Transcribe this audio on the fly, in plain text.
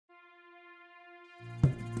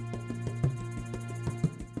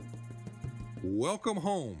welcome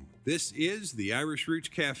home. This is the Irish Roots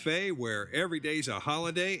Cafe, where every day's a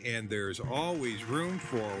holiday and there's always room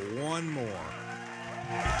for one more.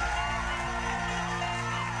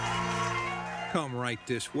 Come right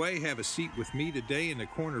this way, have a seat with me today in the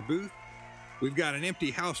corner booth. We've got an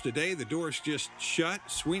empty house today. The door's just shut.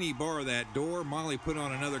 Sweeney borrowed that door. Molly put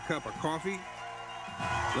on another cup of coffee.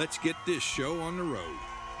 Let's get this show on the road.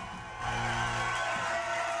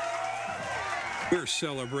 We're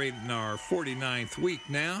celebrating our 49th week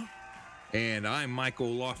now, and I'm Mike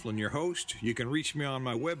OLaughlin, your host. You can reach me on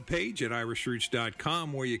my webpage at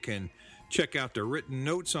irishroots.com, where you can check out the written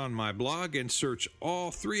notes on my blog and search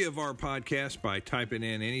all three of our podcasts by typing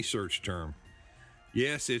in any search term.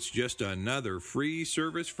 Yes, it's just another free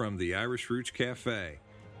service from the Irish Roots Cafe.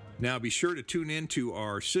 Now be sure to tune in to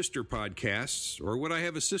our sister podcasts, or would I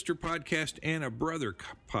have a sister podcast and a brother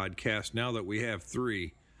podcast now that we have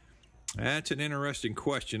three? That's an interesting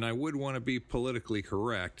question. I would want to be politically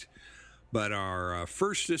correct, but our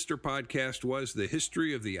first sister podcast was the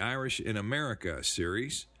History of the Irish in America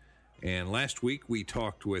series, and last week we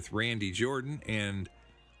talked with Randy Jordan, and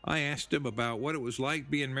I asked him about what it was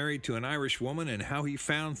like being married to an Irish woman and how he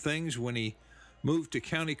found things when he moved to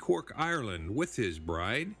County Cork, Ireland with his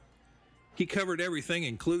bride. He covered everything,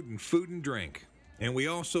 including food and drink, and we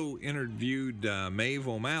also interviewed Maeve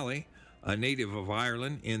O'Malley, a native of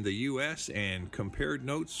Ireland in the U.S., and compared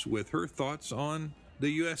notes with her thoughts on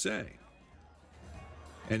the USA.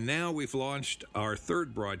 And now we've launched our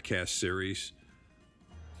third broadcast series,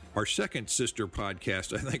 our second sister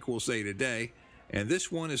podcast, I think we'll say today, and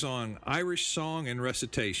this one is on Irish song and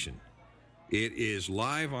recitation. It is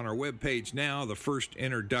live on our webpage now, the first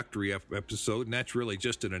introductory episode, and that's really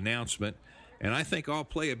just an announcement. And I think I'll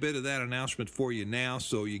play a bit of that announcement for you now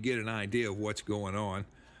so you get an idea of what's going on.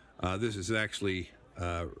 This is actually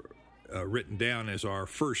written down as our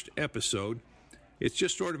first episode. It's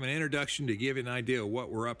just sort of an introduction to give you an idea of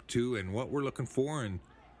what we're up to and what we're looking for and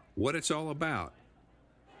what it's all about.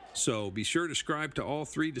 So be sure to subscribe to all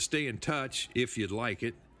three to stay in touch if you'd like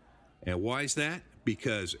it. And why is that?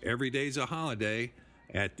 Because every day's a holiday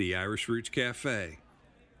at the Irish Roots Cafe.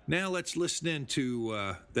 Now let's listen in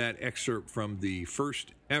to that excerpt from the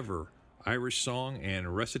first ever Irish Song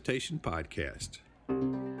and Recitation podcast.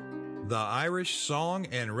 The Irish Song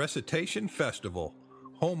and Recitation Festival,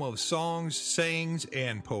 home of songs, sayings,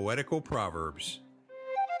 and poetical proverbs.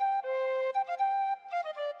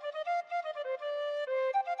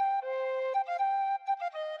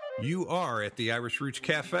 You are at the Irish Roots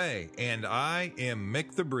Cafe, and I am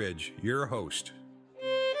Mick the Bridge, your host.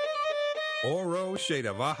 Oro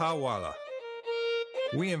Sheda Vahawala.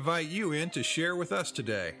 We invite you in to share with us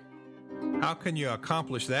today. How can you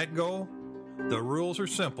accomplish that goal? The rules are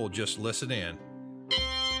simple, just listen in.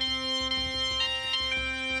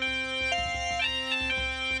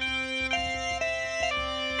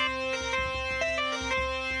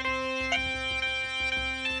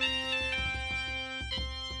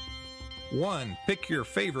 One, pick your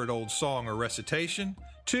favorite old song or recitation.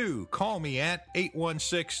 2, call me at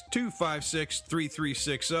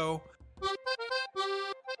 816-256-3360.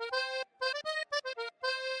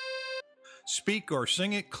 Speak or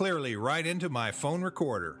sing it clearly right into my phone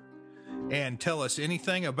recorder. And tell us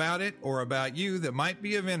anything about it or about you that might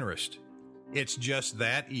be of interest. It's just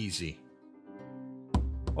that easy.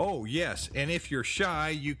 Oh, yes, and if you're shy,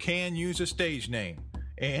 you can use a stage name.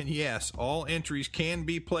 And yes, all entries can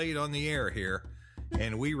be played on the air here,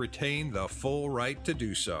 and we retain the full right to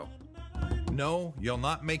do so. No, you'll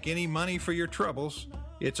not make any money for your troubles.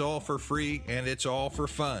 It's all for free, and it's all for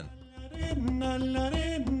fun.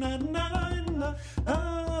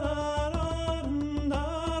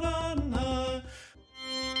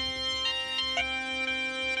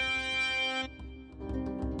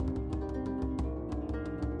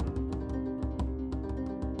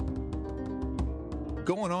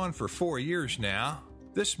 Going on for 4 years now,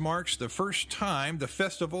 this marks the first time the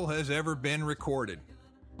festival has ever been recorded.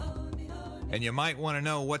 And you might want to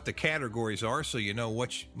know what the categories are so you know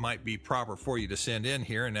what might be proper for you to send in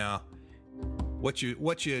here. Now, what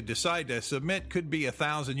you decide to submit could be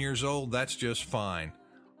 1,000 years old. That's just fine.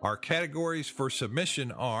 Our categories for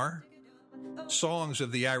submission are Songs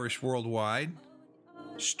of the Irish Worldwide,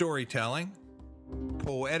 Storytelling,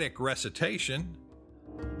 Poetic Recitation,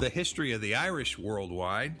 The History of the Irish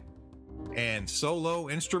Worldwide, and Solo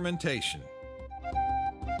Instrumentation.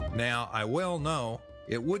 Now, I well know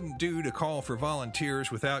it wouldn't do to call for volunteers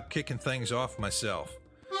without kicking things off myself.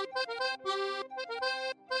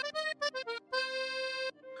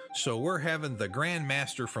 So we're having the Grand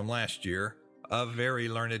Master from last year, a very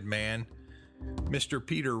learned man, Mr.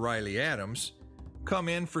 Peter Riley Adams, come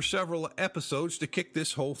in for several episodes to kick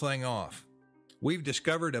this whole thing off. We've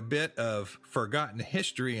discovered a bit of forgotten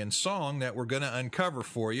history and song that we're going to uncover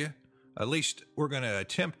for you. At least we're going to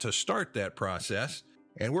attempt to start that process.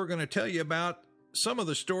 And we're going to tell you about some of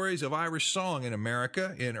the stories of Irish song in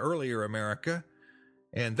America, in earlier America.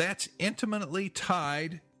 And that's intimately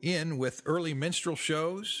tied in with early minstrel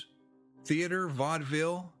shows, theater,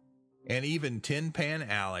 vaudeville, and even Tin Pan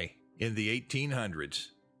Alley in the 1800s.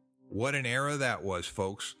 What an era that was,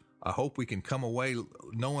 folks. I hope we can come away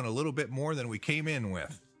knowing a little bit more than we came in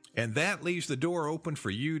with. And that leaves the door open for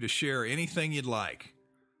you to share anything you'd like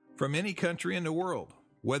from any country in the world,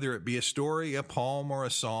 whether it be a story, a poem, or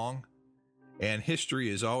a song. And history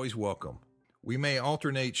is always welcome. We may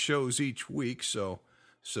alternate shows each week, so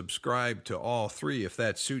subscribe to all three if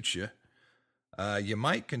that suits you. You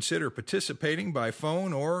might consider participating by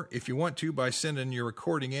phone, or if you want to, by sending your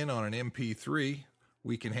recording in on an MP3.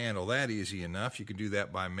 We can handle that easy enough. You can do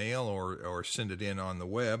that by mail or send it in on the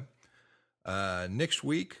web. Next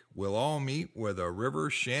week, we'll all meet where the River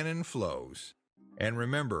Shannon flows. And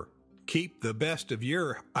remember, keep the best of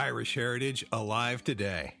your Irish heritage alive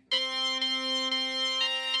today.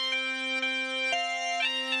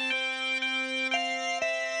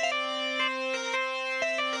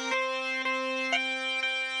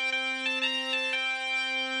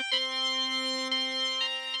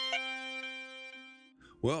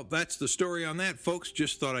 Well, that's the story on that, folks.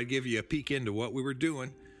 Just thought I'd give you a peek into what we were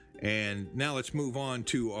doing. And now let's move on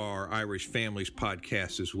to our Irish Families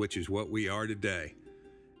podcast, which is what we are today.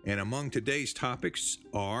 And among today's topics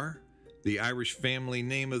are the Irish family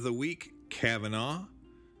name of the week, Kavanaugh.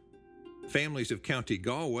 Families of County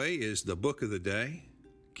Galway is the book of the day.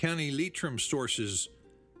 County Leitrim Sources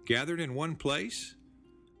gathered in one place.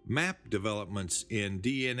 Map developments in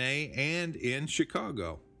DNA and in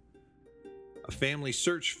Chicago. A family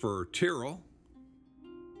search for Tyrrell.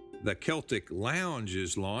 The Celtic Lounge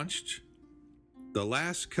is launched. The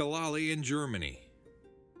Irish Kilalli in Germany.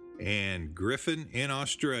 And Griffin in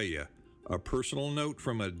Australia. A personal note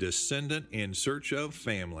from a descendant in search of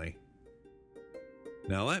family.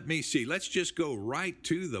 Now let me see. Let's just go right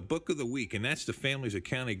to the book of the week. And that's the Families of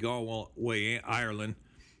County Galway, Ireland.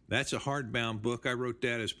 That's a hardbound book. I wrote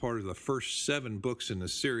that as part of the first 7 books in the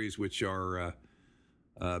series, which are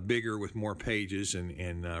bigger with more pages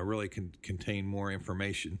and really contain more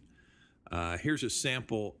information. Here's a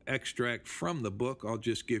sample extract from the book. I'll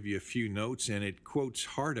just give you a few notes, and it quotes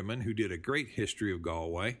Hardiman, who did a great history of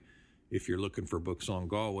Galway. If you're looking for books on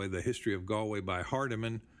Galway, the History of Galway by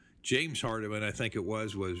Hardiman, James Hardiman, I think it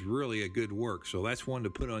was really a good work. So that's one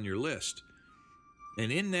to put on your list.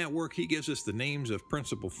 And in that work, he gives us the names of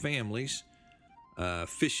principal families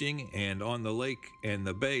fishing and on the lake and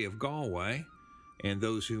the bay of Galway, and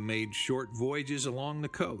those who made short voyages along the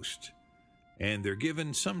coast. And they're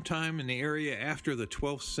given sometime in the area after the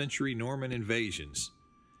 12th century Norman invasions.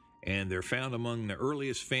 And they're found among the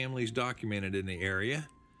earliest families documented in the area.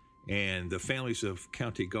 And the Families of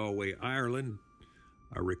County Galway, Ireland,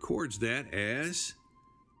 records that as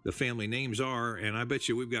the family names are, and I bet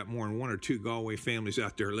you we've got more than 1 or 2 Galway families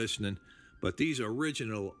out there listening, but these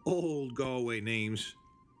original old Galway names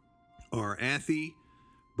are Athy,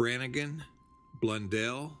 Brannigan,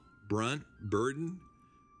 Blundell, Brunt, Burden,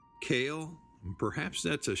 Cale, perhaps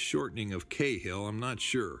that's a shortening of Cahill, I'm not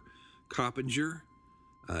sure, Coppinger,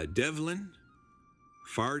 Devlin,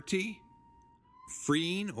 Farty,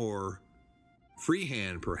 Freen or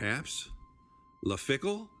Freehand perhaps,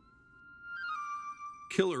 Lafickle,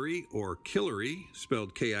 Killery or Killery,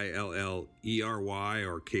 spelled Killery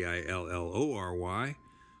or Killory,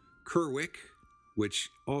 Kerwick, which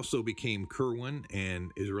also became Kerwin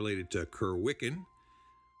and is related to Kerwicken,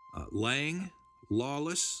 Lang,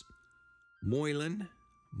 Lawless, Moylan,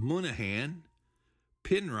 Moynihan,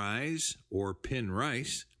 Pinrise or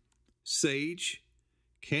Pinrice, Sage,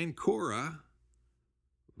 Cancora,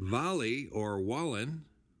 Valley or Wallen,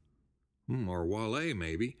 or Wale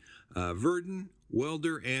maybe, Verdon,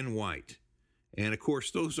 Welder, and White. And of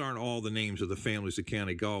course, those aren't all the names of the families of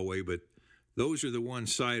County Galway, but those are the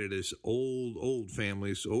ones cited as old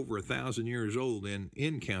families, over 1,000 years old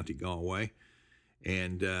in County Galway.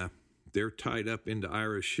 And they're tied up into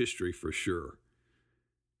Irish history for sure.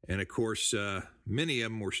 And of course, many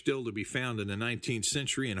of them were still to be found in the 19th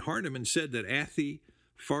century. And Hardiman said that Athy,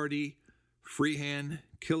 Farty, Freehand,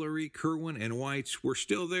 Killery, Kerwin, and Whites were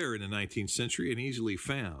still there in the 19th century and easily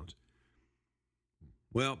found.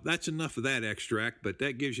 Well, that's enough of that extract, but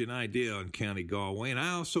that gives you an idea on County Galway. And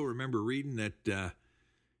I also remember reading that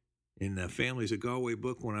in the Families of Galway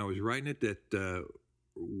book when I was writing it, that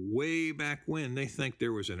way back when, they think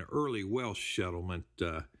there was an early Welsh settlement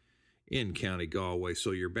in County Galway,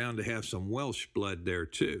 so you're bound to have some Welsh blood there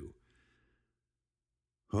too.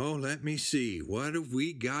 Oh, let me see. What have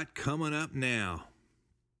we got coming up now?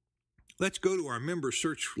 Let's go to our member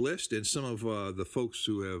search list and some of the folks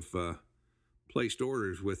who have placed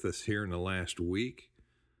orders with us here in the last week.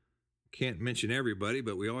 Can't mention everybody,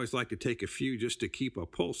 but we always like to take a few just to keep a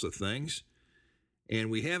pulse of things. And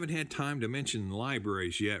we haven't had time to mention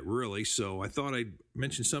libraries yet, really, so I thought I'd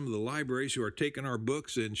mention some of the libraries who are taking our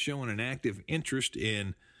books and showing an active interest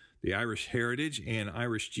in the Irish heritage and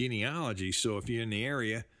Irish genealogy. So if you're in the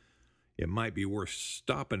area, it might be worth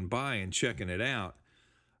stopping by and checking it out.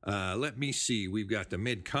 Let me see. We've got the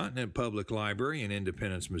Mid-Continent Public Library in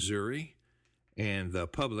Independence, Missouri, and the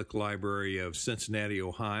Public Library of Cincinnati,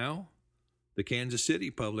 Ohio, the Kansas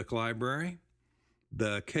City Public Library,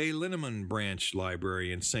 the K. Linneman Branch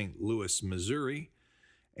Library in St. Louis, Missouri,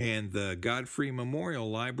 and the Godfrey Memorial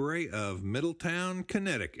Library of Middletown,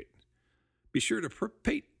 Connecticut. Be sure to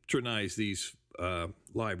patronize these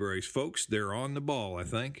libraries, folks. They're on the ball, I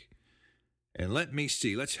think. And let me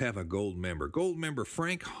see, let's have a gold member. Gold member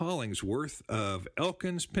Frank Hollingsworth of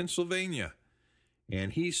Elkins, Pennsylvania.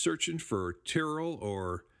 And he's searching for Tyrrell,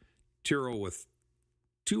 or Tyrrell with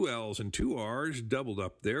 2 L's and 2 R's doubled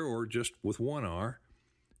up there, or just with 1 R.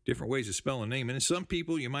 Different ways to spell a name. And some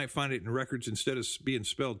people, you might find it in records instead of being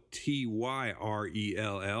spelled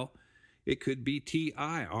Tyrell, it could be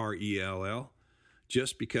Tirell,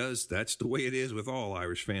 just because that's the way it is with all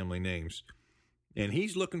Irish family names. And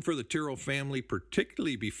he's looking for the Tyrrell family,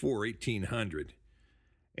 particularly before 1800.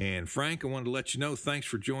 And Frank, I wanted to let you know, thanks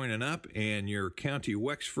for joining up, and your County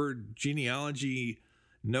Wexford genealogy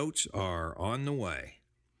notes are on the way.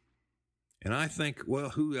 And I think, well,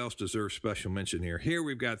 who else deserves special mention here? Here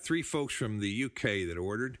we've got 3 folks from the UK that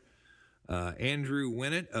ordered. Andrew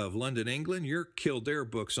Winnett of London, England, your Kildare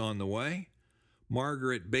book's on the way.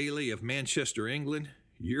 Margaret Bailey of Manchester, England,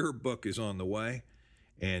 your book is on the way.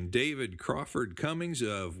 And David Crawford Cummings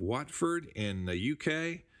of Watford in the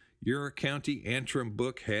UK, your County Antrim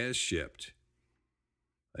book has shipped.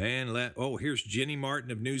 And here's Jenny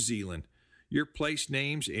Martin of New Zealand. Your place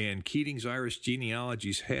names and Keating's Irish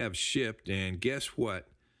genealogies have shipped, and guess what?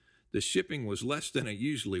 The shipping was less than it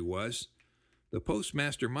usually was. The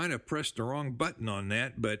postmaster might have pressed the wrong button on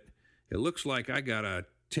that, but it looks like I got a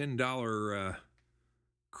 $10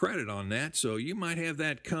 credit on that, so you might have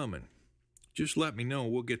that coming. Just let me know.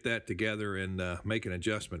 We'll get that together and make an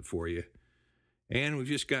adjustment for you. And we've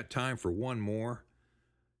just got time for one more.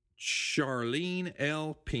 Charlene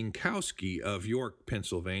L. Pinkowski of York,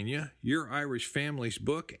 Pennsylvania. Your Irish Family's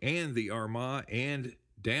book and the Armagh and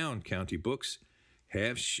Down County books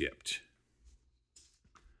have shipped.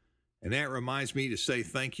 And that reminds me to say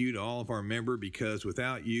thank you to all of our members, because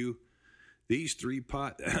without you, these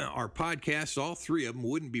our podcasts, all 3 of them,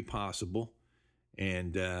 wouldn't be possible.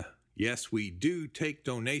 And yes, we do take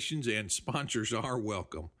donations, and sponsors are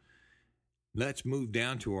welcome. Let's move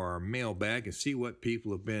down to our mailbag and see what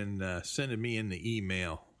people have been sending me in the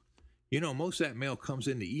email. You know, most of that mail comes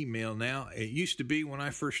in the email now. It used to be when I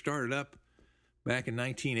first started up back in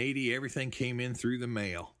 1980, everything came in through the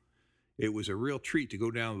mail. It was a real treat to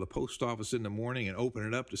go down to the post office in the morning and open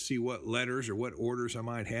it up to see what letters or what orders I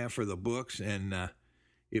might have for the books, and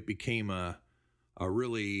it became a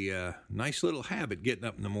really nice little habit getting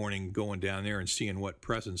up in the morning, going down there and seeing what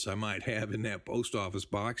presents I might have in that post office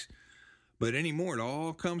box. But anymore, it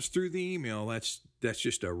all comes through the email. That's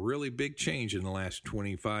just a really big change in the last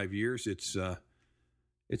 25 years. It's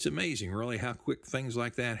amazing, really, how quick things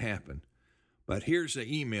like that happen. But here's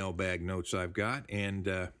the email bag notes I've got,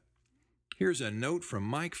 and here's a note from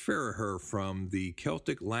Mike Farraher from the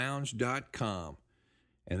CelticLounge.com.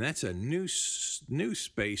 And that's a new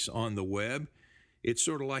space on the web. It's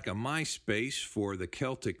sort of like a MySpace for the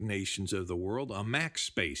Celtic nations of the world, a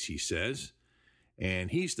MacSpace, he says.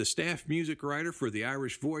 And he's the staff music writer for the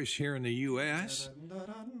Irish Voice here in the U.S.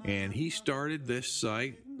 And he started this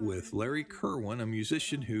site with Larry Kerwin, a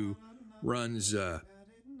musician who runs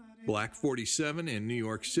Black 47 in New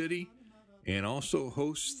York City, and also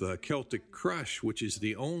hosts the Celtic Crush, which is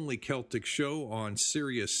the only Celtic show on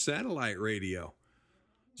Sirius Satellite Radio.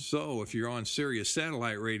 So if you're on Sirius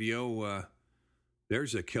Satellite Radio,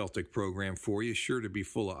 there's a Celtic program for you, sure to be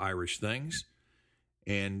full of Irish things.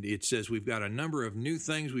 And it says we've got a number of new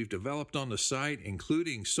things we've developed on the site,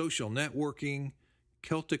 including social networking,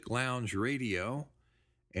 Celtic Lounge Radio,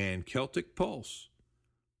 and Celtic Pulse,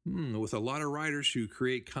 with a lot of writers who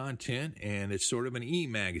create content, and it's sort of an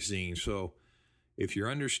e-magazine. So if you're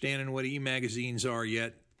understanding what e-magazines are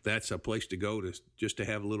yet, that's a place to go just to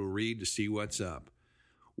have a little read to see what's up.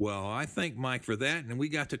 Well, I thank Mike for that, and we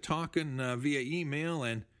got to talking via email,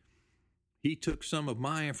 and he took some of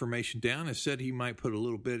my information down and said he might put a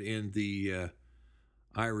little bit in the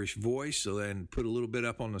Irish Voice and put a little bit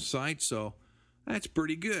up on the site. So that's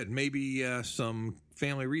pretty good. Maybe some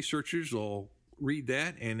family researchers will read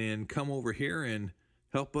that and then come over here and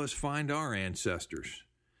help us find our ancestors.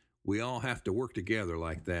 We all have to work together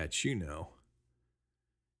like that, you know.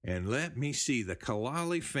 And let me see, the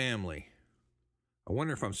Kilalli family. I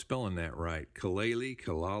wonder if I'm spelling that right.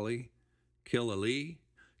 Kilalli.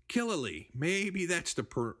 Maybe that's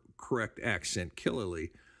the correct accent, Kilalli.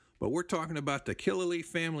 But we're talking about the Kilalli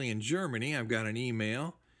family in Germany. I've got an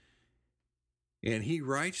email. And he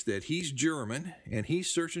writes that he's German, and he's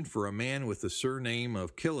searching for a man with the surname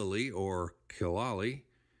of Kilalli or Kilalli.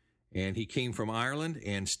 And he came from Ireland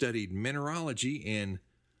and studied mineralogy in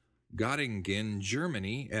Göttingen,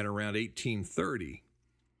 Germany at around 1830.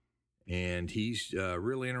 And he's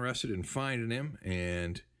really interested in finding him,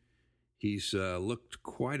 and he's looked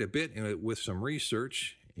quite a bit with some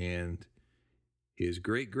research. And his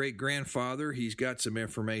great-great-grandfather, he's got some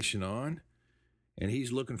information on. And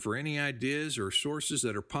he's looking for any ideas or sources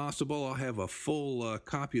that are possible. I'll have a full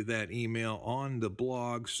copy of that email on the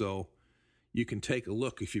blog, so you can take a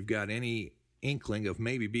look if you've got any inkling of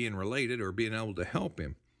maybe being related or being able to help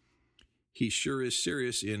him. He sure is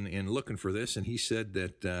serious in looking for this, and he said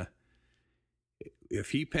that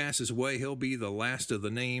if he passes away, he'll be the last of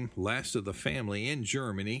the name, last of the family in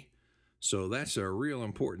Germany. So that's a real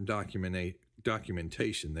important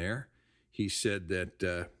documentation there. He said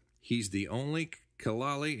that he's the only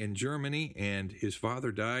Kilalli in Germany, and his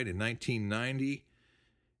father died in 1990,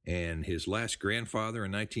 and his last grandfather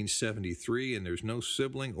in 1973, and there's no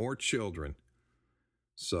sibling or children.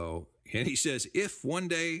 So, and he says, if one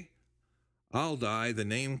day I'll die, the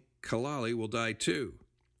name Kilalli will die too.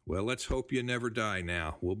 Well, let's hope you never die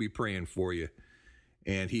now. We'll be praying for you.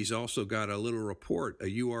 And he's also got a little report, a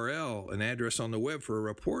URL, an address on the web for a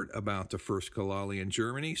report about the first Kilalli in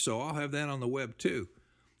Germany, so I'll have that on the web too.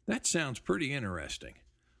 That sounds pretty interesting.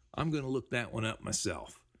 I'm going to look that one up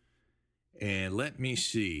myself. And let me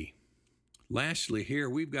see. Lastly here,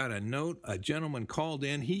 we've got a note. A gentleman called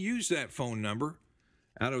in. He used that phone number.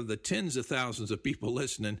 Out of the tens of thousands of people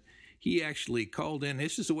listening, he actually called in.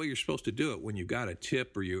 This is the way you're supposed to do it when you've got a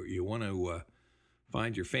tip or you want to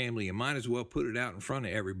find your family. You might as well put it out in front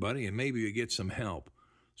of everybody, and maybe you get some help.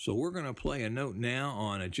 So we're going to play a note now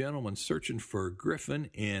on a gentleman searching for Griffin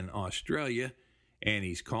in Australia. And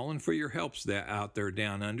he's calling for your helps out there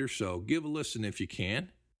down under, so give a listen if you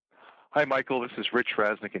can. Hi, Michael. This is Rich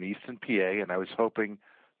Rasnick in Easton, PA, and I was hoping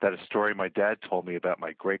that a story my dad told me about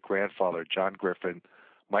my great-grandfather, John Griffin,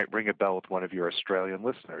 might ring a bell with one of your Australian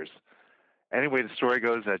listeners. Anyway, the story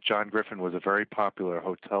goes that John Griffin was a very popular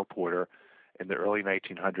hotel porter in the early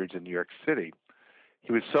 1900s in New York City.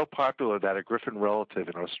 He was so popular that a Griffin relative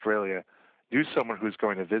in Australia knew someone who was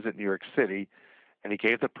going to visit New York City, and he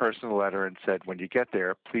gave the person a letter and said, when you get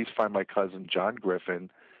there, please find my cousin John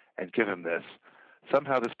Griffin and give him this.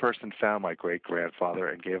 Somehow this person found my great-grandfather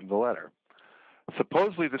and gave him the letter.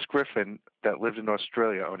 Supposedly this Griffin that lived in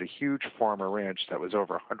Australia owned a huge farm or ranch that was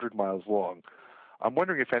over 100 miles long. I'm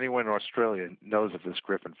wondering if anyone in Australia knows of this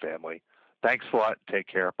Griffin family. Thanks a lot. Take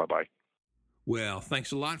care. Bye-bye. Well,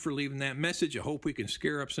 thanks a lot for leaving that message. I hope we can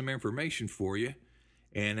scare up some information for you.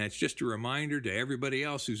 And that's just a reminder to everybody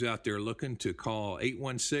else who's out there looking to call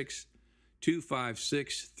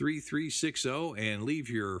 816-256-3360 and leave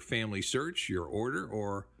your family search, your order,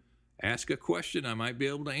 or ask a question I might be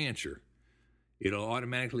able to answer. It'll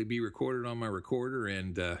automatically be recorded on my recorder,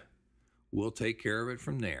 and we'll take care of it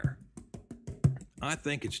from there. I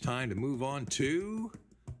think it's time to move on to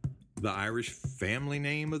the Irish family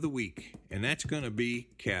name of the week, and that's going to be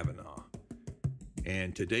Kavanaugh.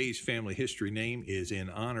 And today's family history name is in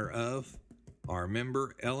honor of our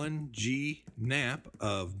member Ellen G. Knapp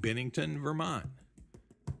of Bennington, Vermont.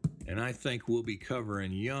 And I think we'll be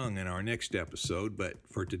covering Young in our next episode, but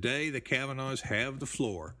for today, the Kavanaughs have the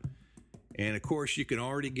floor. And of course, you can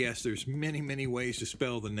already guess there's many, many ways to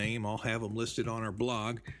spell the name. I'll have them listed on our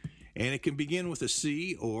blog. And it can begin with a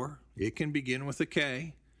C or it can begin with a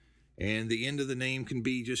K. And the end of the name can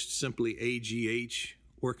be just simply AGH,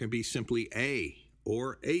 or it can be simply A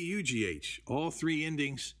or AUGH. All three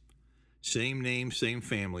endings, same name, same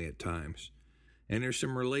family at times. And there's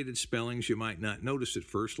some related spellings you might not notice at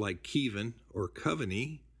first, like Kevin or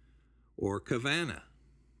Coveney or Cavanaugh.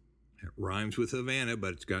 It rhymes with Havana,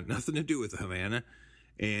 but it's got nothing to do with Havana.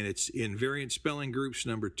 And it's in variant spelling groups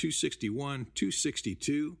number 261,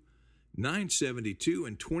 262, 972,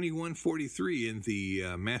 and 2143 in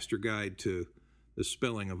the Master Guide to the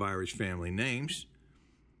Spelling of Irish Family Names.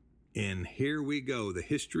 And here we go, the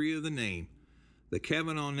history of the name. The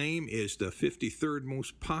Kavanaugh name is the 53rd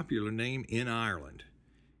most popular name in Ireland,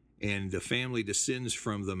 and the family descends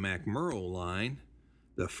from the McMurrough line,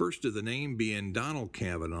 the first of the name being Donald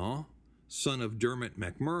Cavanaugh, son of Dermot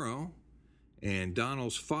McMurrough, and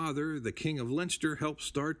Donald's father, the King of Leinster, helped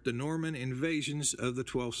start the Norman invasions of the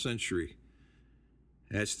 12th century.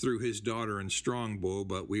 That's through his daughter and Strongbow,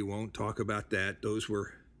 but we won't talk about that. Those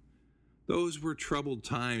were troubled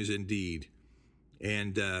times indeed.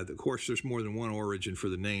 And, of course, there's more than one origin for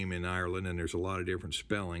the name in Ireland, and there's a lot of different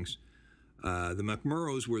spellings. The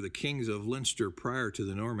McMurrows were the kings of Leinster prior to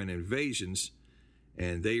the Norman invasions,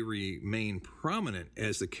 and they remain prominent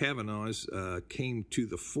as the Kavanaghs came to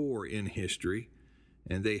the fore in history,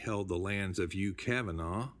 and they held the lands of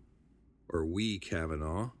Kavanaugh, or Wee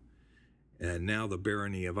Kavanaugh, and now the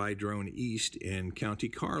barony of Idrone East in County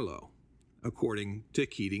Carlow, according to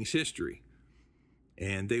Keating's history.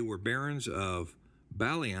 And they were barons of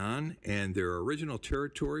Ballion, and their original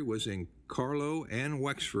territory was in Carlow and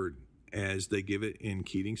Wexford, as they give it in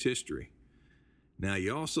Keating's history. Now,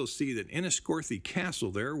 you also see that Enniscorthy Castle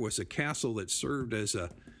there was a castle that served as a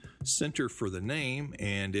center for the name,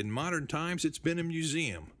 and in modern times it's been a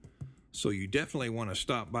museum. So you definitely want to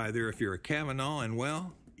stop by there if you're a Kavanaugh, and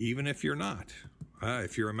well, even if you're not.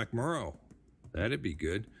 If you're a McMurrough, that'd be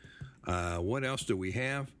good. What else do we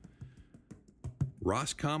have?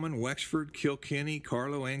 Roscommon, Wexford, Kilkenny,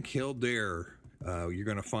 Carlow, and Kildare. You're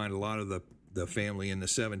going to find a lot of the family in the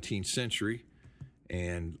 17th century.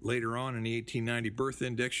 And later on in the 1890 birth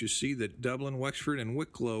index, you see that Dublin, Wexford, and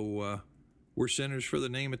Wicklow were centers for the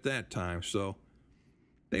name at that time. So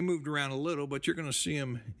they moved around a little, but you're going to see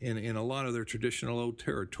them in a lot of their traditional old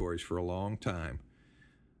territories for a long time.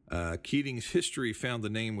 Keating's history found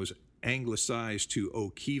the name was anglicized to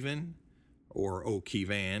O'Keevan or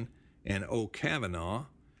O'Keevan and O'Kavanaugh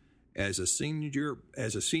as a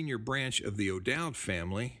senior branch of the O'Dowd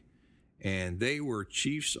family, and they were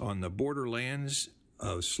chiefs on the borderlands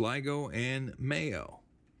of Sligo and Mayo.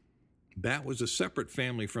 That was a separate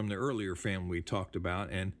family from the earlier family we talked about,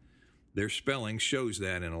 and their spelling shows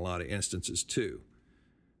that in a lot of instances too.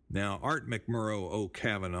 Now, Art McMurrough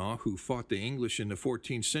O'Kavanaugh, who fought the English in the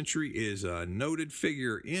 14th century, is a noted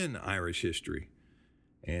figure in Irish history.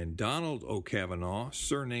 And Donald O'Kavanaugh,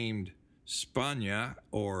 surnamed Spagna,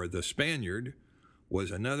 or the Spaniard,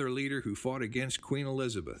 was another leader who fought against Queen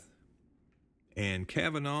Elizabeth. And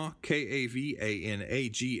Kavanaugh, Kavanagh,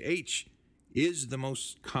 is the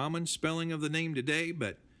most common spelling of the name today,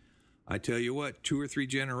 but I tell you what, 2 or 3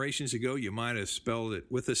 generations ago, you might have spelled it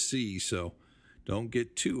with a C, so don't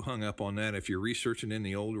get too hung up on that if you're researching in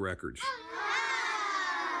the old records.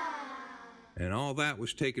 And all that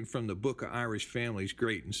was taken from the Book of Irish Families,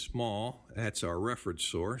 Great and Small. That's our reference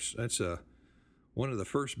source. That's one of the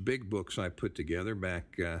first big books I put together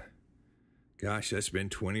back, that's been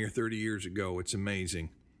 20 or 30 years ago. It's amazing.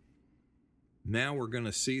 Now we're going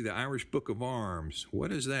to see the Irish Book of Arms.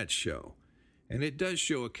 What does that show? And it does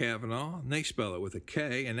show a Kavanaugh, and they spell it with a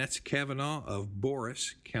K, and that's Kavanaugh of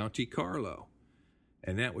Borris, County Carlow.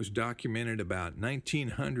 And that was documented about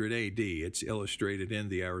 1900 AD. It's illustrated in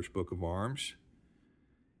the Irish Book of Arms.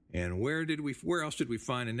 And where else did we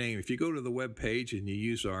find a name? If you go to the web page and you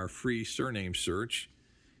use our free surname search,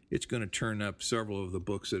 it's going to turn up several of the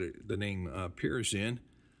books that the name appears in.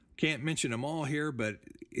 Can't mention them all here, but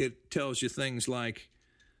it tells you things like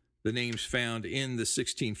the names found in the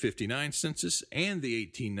 1659 census and the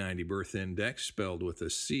 1890 birth index, spelled with a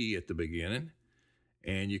C at the beginning.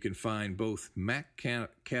 And you can find both Mac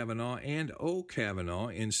Kavanaugh and O Kavanaugh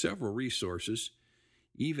in several resources,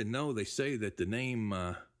 even though they say that the name,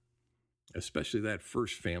 especially that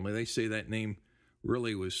first family, they say that name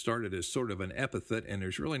really was started as sort of an epithet, and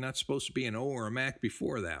there's really not supposed to be an O or a Mac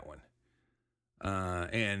before that one.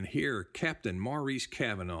 And here, Captain Maurice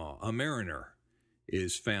Cavanaugh, a mariner,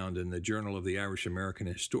 is found in the Journal of the Irish American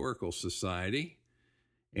Historical Society.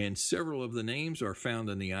 And several of the names are found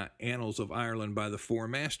in the Annals of Ireland by the Four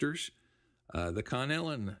Masters, the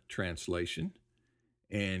Connellan translation,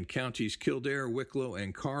 and counties Kildare, Wicklow,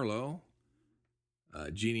 and Carlow.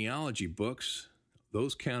 Genealogy books,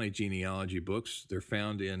 those county genealogy books, they're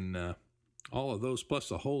found in all of those, plus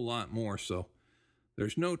a whole lot more. So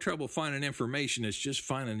there's no trouble finding information. It's just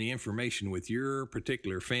finding the information with your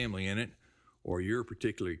particular family in it or your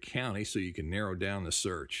particular county so you can narrow down the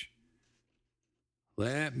search. What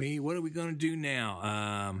are we going to do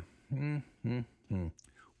now?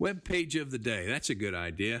 Web page of the day. That's a good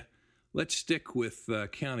idea. Let's stick with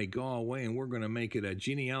County Galway, and we're going to make it a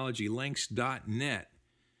genealogylinks.net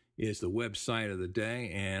is the website of the day,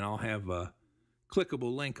 and I'll have a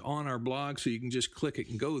clickable link on our blog so you can just click it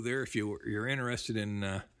and go there if you're interested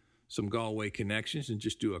in some Galway connections and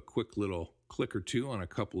just do a quick little click or two on a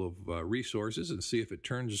couple of resources and see if it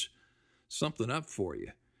turns something up for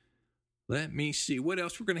you. Let me see. What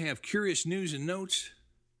else? We're going to have curious news and notes.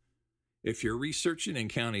 If you're researching in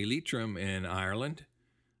County Leitrim in Ireland,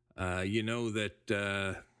 you know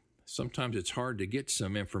that sometimes it's hard to get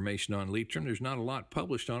some information on Leitrim. There's not a lot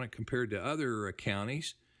published on it compared to other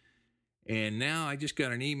counties. And now I just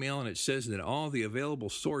got an email, and it says that all the available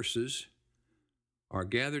sources are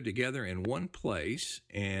gathered together in one place,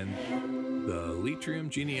 and the Leitrim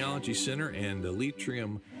Genealogy Center and the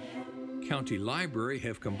Leitrim County Library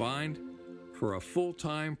have combined for a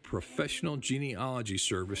full-time professional genealogy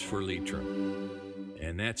service for Leitrim.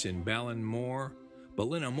 And that's in Ballinamore,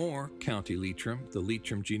 County Leitrim, the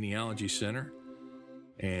Leitrim Genealogy Center.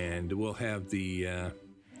 And we'll have the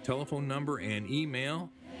telephone number and email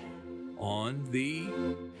on the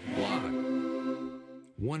blog.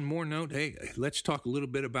 One more note. Hey, let's talk a little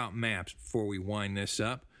bit about maps before we wind this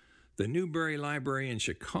up. The Newberry Library in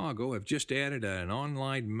Chicago have just added an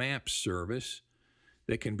online map service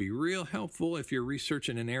that can be real helpful if you're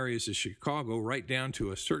researching in areas of Chicago, right down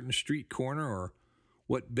to a certain street corner or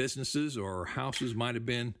what businesses or houses might have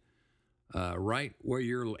been right where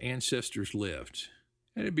your ancestors lived.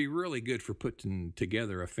 And it'd be really good for putting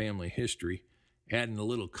together a family history, adding a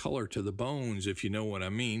little color to the bones, if you know what I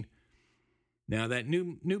mean. Now, that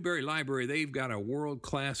Newberry Library, they've got a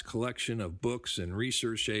world-class collection of books and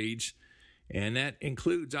research aids, and that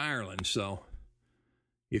includes Ireland. So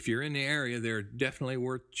if you're in the area, they're definitely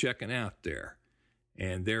worth checking out there.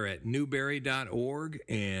 And they're at newberry.org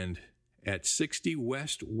and at 60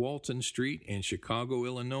 West Walton Street in Chicago,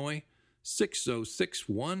 Illinois,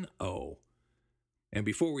 60610. And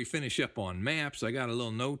before we finish up on maps, I got a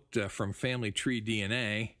little note from Family Tree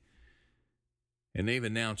DNA, and they've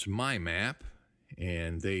announced my map,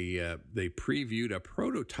 and they previewed a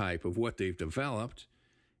prototype of what they've developed,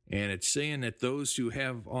 and it's saying that those who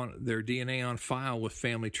have on their DNA on file with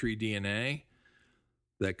Family Tree DNA,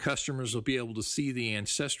 that customers will be able to see the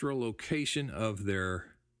ancestral location of their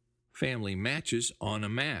family matches on a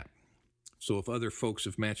map. So if other folks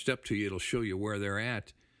have matched up to you, it'll show you where they're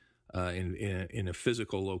at in a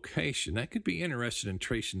physical location. That could be interesting in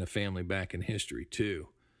tracing the family back in history too.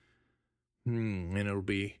 And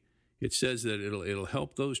it says that it'll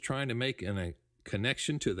help those trying to make a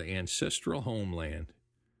connection to the ancestral homeland.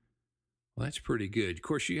 Well, that's pretty good. Of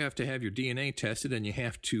course, you have to have your DNA tested, and you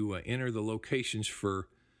have to enter the locations for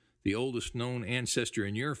the oldest known ancestor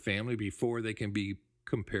in your family before they can be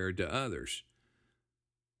compared to others.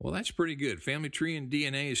 Well, that's pretty good. Family Tree and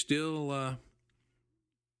DNA is still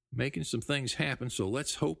making some things happen, so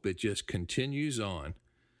let's hope it just continues on.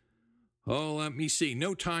 Oh, let me see.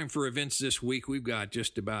 No time for events this week. We've got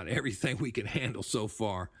just about everything we can handle so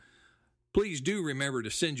far. Please do remember to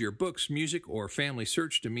send your books, music, or family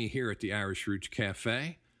search to me here at the Irish Roots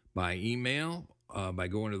Cafe by email, by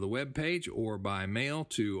going to the webpage, or by mail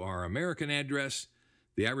to our American address,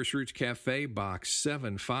 the Irish Roots Cafe, Box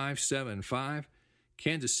 7575,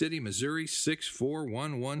 Kansas City, Missouri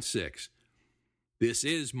 64116. This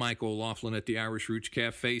is Mike OLaughlin at the Irish Roots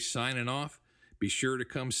Cafe signing off. Be sure to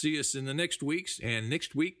come see us in the next weeks. And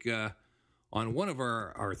next week, on one of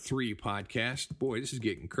our three podcasts, boy, this is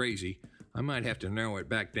getting crazy. I might have to narrow it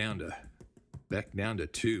back down to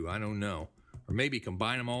two. I don't know. Or maybe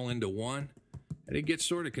combine them all into one. And it gets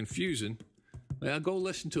sort of confusing. Well, go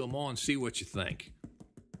listen to them all and see what you think.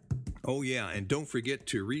 Oh, yeah, and don't forget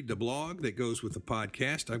to read the blog that goes with the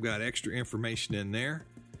podcast. I've got extra information in there.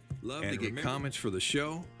 Love to get comments for the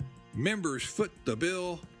show. Members foot the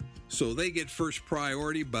bill, so they get first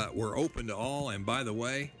priority, but we're open to all. And by the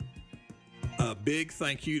way, a big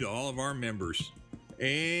thank you to all of our members.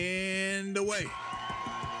 And away.